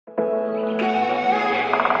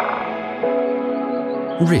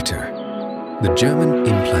Ritter, the German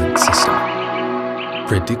implant system.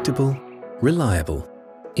 Predictable, reliable,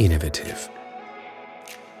 innovative.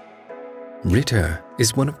 Ritter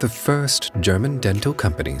is one of the first German dental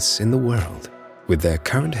companies in the world, with their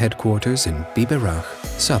current headquarters in Biberach,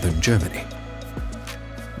 southern Germany.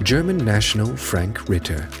 German national Frank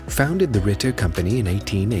Ritter founded the Ritter Company in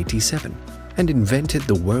 1887 and invented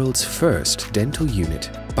the world's first dental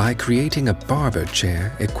unit by creating a barber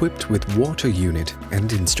chair equipped with water unit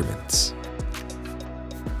and instruments.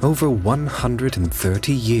 Over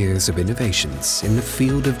 130 years of innovations in the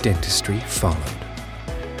field of dentistry followed.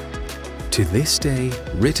 To this day,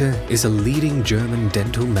 Ritter is a leading German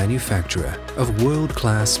dental manufacturer of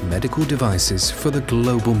world-class medical devices for the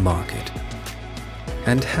global market,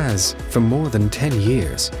 and has, for more than 10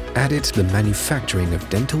 years, added the manufacturing of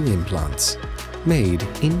dental implants made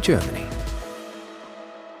in Germany.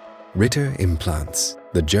 Ritter Implants,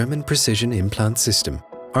 the German precision implant system,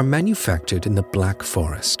 are manufactured in the Black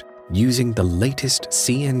Forest using the latest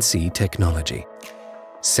CNC technology.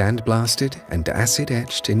 Sandblasted and acid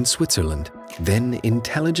etched in Switzerland, then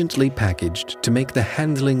intelligently packaged to make the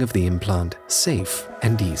handling of the implant safe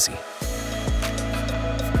and easy.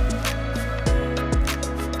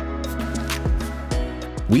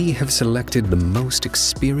 We have selected the most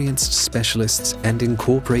experienced specialists and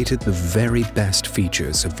incorporated the very best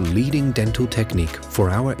features of leading dental technique for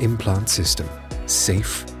our implant system.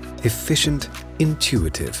 Safe, efficient,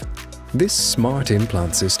 intuitive. This smart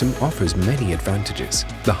implant system offers many advantages.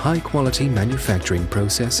 The high-quality manufacturing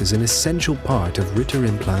process is an essential part of Ritter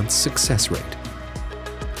Implants' success rate.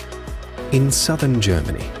 In southern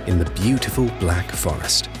Germany, in the beautiful Black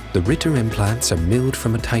Forest, the Ritter implants are milled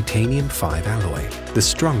from a titanium 5 alloy, the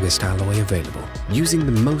strongest alloy available, using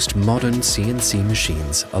the most modern CNC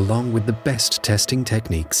machines along with the best testing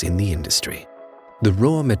techniques in the industry. The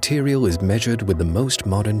raw material is measured with the most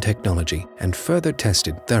modern technology and further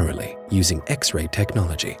tested thoroughly using X-ray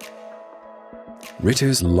technology.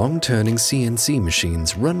 Ritter's long-turning CNC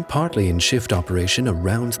machines run partly in shift operation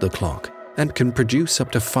around the clock and can produce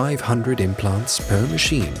up to 500 implants per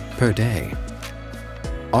machine per day.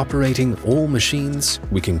 Operating all machines,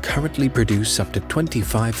 we can currently produce up to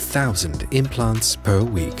 25,000 implants per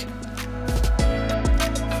week.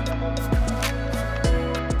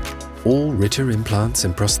 All Ritter implants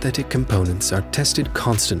and prosthetic components are tested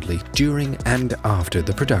constantly during and after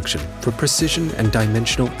the production for precision and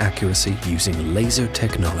dimensional accuracy using laser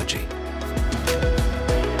technology.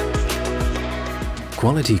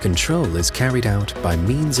 Quality control is carried out by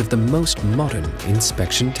means of the most modern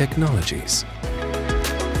inspection technologies,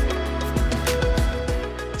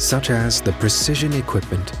 such as the precision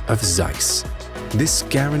equipment of Zeiss. This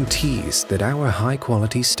guarantees that our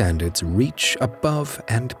high-quality standards reach above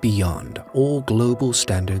and beyond all global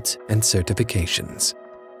standards and certifications.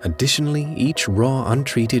 Additionally, each raw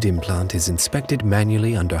untreated implant is inspected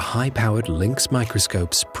manually under high-powered lynx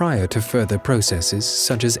microscopes prior to further processes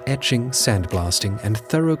such as etching, sandblasting, and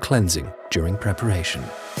thorough cleansing during preparation.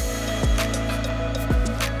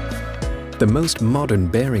 The most modern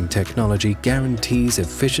bearing technology guarantees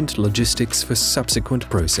efficient logistics for subsequent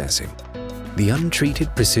processing. The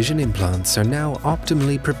untreated precision implants are now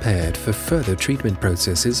optimally prepared for further treatment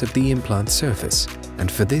processes of the implant surface,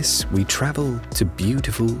 and for this we travel to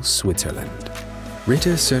beautiful Switzerland.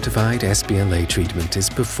 Ritter certified SBLA treatment is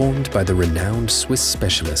performed by the renowned Swiss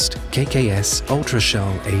specialist KKS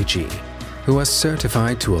Ultraschall AG, who are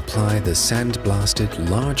certified to apply the sandblasted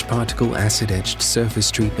large particle acid etched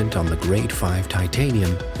surface treatment on the grade 5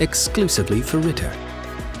 titanium exclusively for Ritter.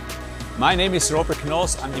 My name is Robert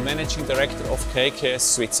Knoss, I'm the Managing Director of KKS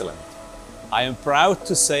Switzerland. I am proud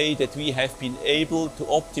to say that we have been able to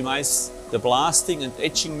optimize the blasting and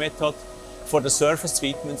etching method for the surface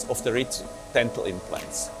treatments of the Ritter dental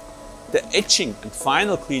implants. The etching and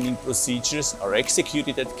final cleaning procedures are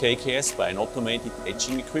executed at KKS by an automated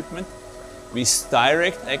etching equipment with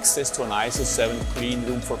direct access to an ISO 7 clean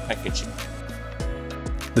room for packaging.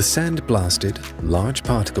 The sandblasted, large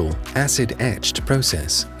particle, acid etched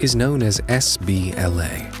process is known as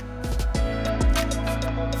SBLA.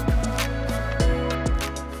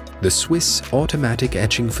 The Swiss automatic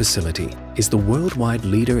etching facility is the worldwide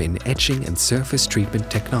leader in etching and surface treatment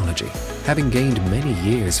technology, having gained many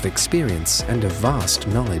years of experience and a vast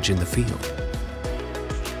knowledge in the field.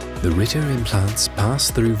 The Ritter implants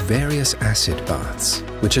pass through various acid baths,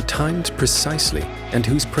 which are timed precisely and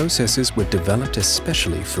whose processes were developed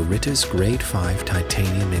especially for Ritter's grade 5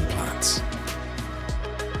 titanium implants.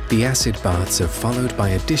 The acid baths are followed by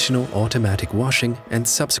additional automatic washing and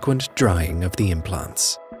subsequent drying of the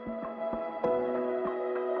implants.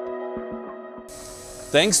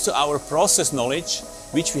 Thanks to our process knowledge,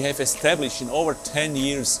 which we have established in over 10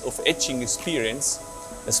 years of etching experience,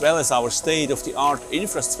 as well as our state-of-the-art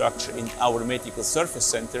infrastructure in our medical service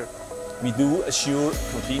center, we do assure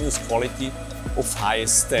continuous quality of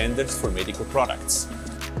highest standards for medical products.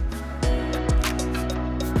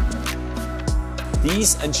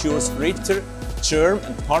 This ensures Ritter germ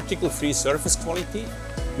and particle-free surface quality,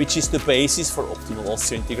 which is the basis for optimal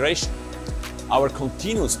osseointegration. Our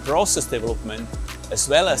continuous process development, as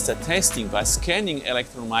well as the testing by scanning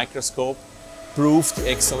electron microscope, proved the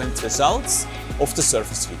excellent results of the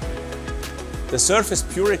surface treatment. The surface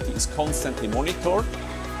purity is constantly monitored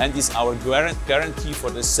and is our guarantee for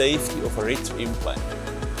the safety of a Ritter implant.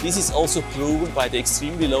 This is also proven by the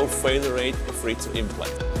extremely low failure rate of Ritter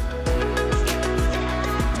implant.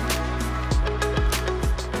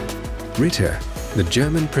 Ritter, the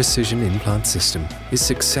German precision implant system, is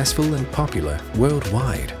successful and popular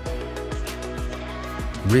worldwide.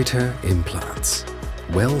 Ritter Implants.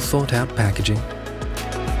 Well thought out packaging,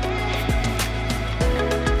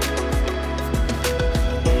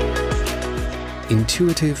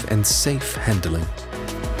 intuitive and safe handling,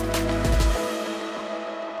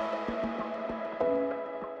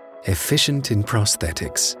 efficient in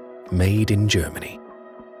prosthetics, made in Germany.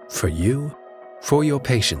 For you, for your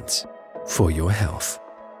patients, for your health.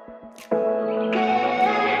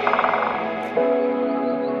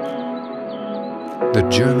 The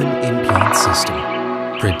German implant system.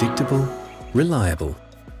 Predictable, reliable,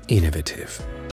 innovative.